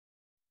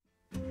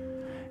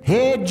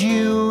Hey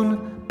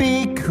June,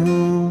 be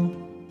cool.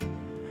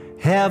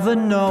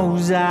 Heaven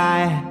knows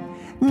I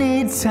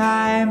need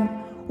time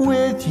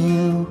with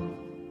you.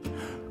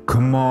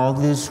 Come all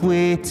this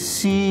way to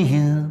see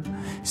you,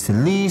 it's the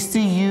least that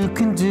you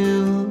can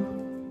do.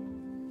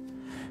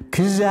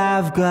 'Cause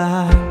I've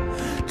got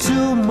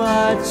too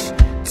much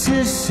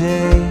to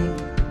say,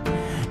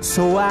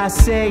 so I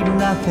say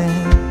nothing.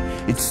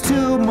 It's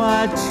too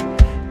much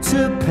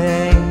to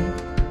pay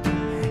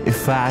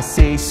if I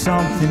say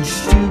something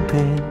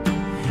stupid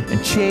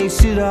and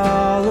chase it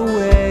all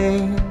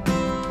away.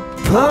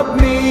 Put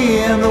me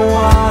in the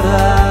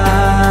water,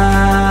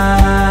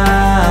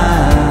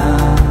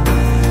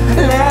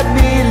 let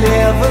me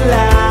live a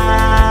life,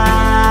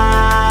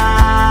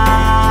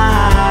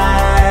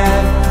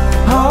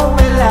 hold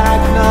me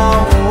like no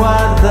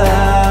other.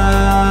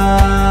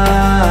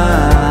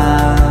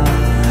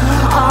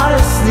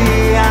 Honestly,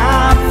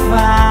 I'm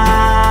fine.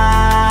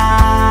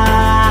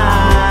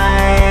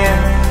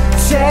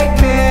 Take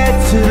me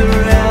to the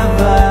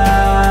river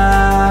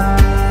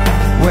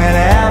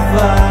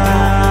whenever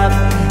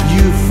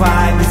you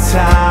find the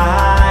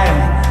time.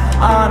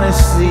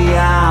 Honestly,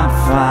 I'm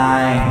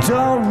fine.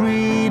 Don't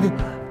read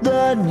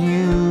the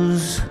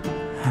news,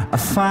 I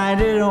find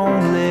it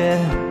only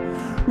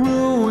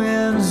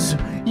ruins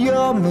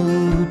your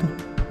mood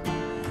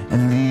and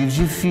leaves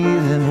you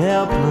feeling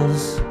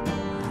helpless.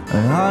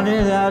 And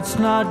honey, that's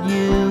not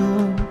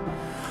you.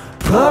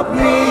 Put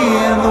me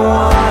in the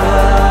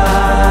water,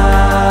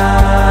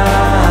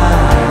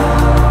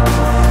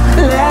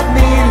 let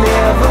me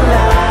live a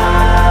life,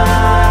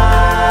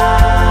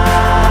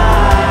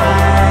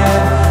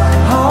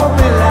 hold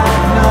me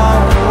like no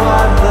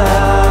other.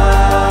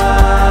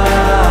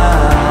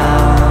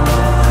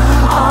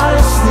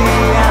 Honestly,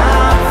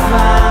 I'm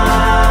fine.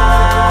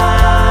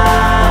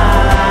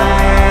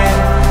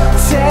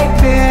 Take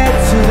me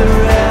to the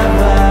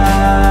river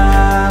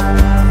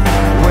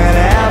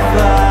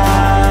whenever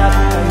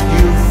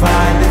you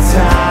find the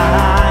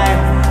time.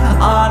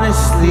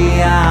 Honestly,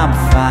 I'm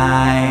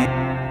fine.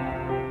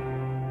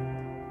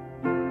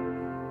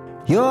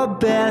 Your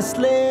best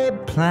laid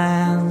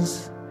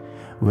plans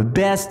with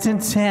best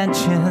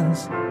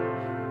intentions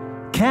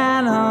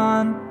can't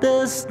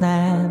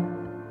understand.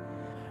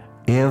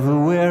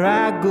 Everywhere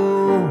I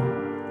go,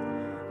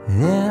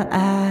 there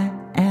I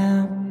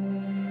am.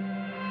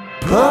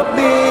 Put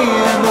me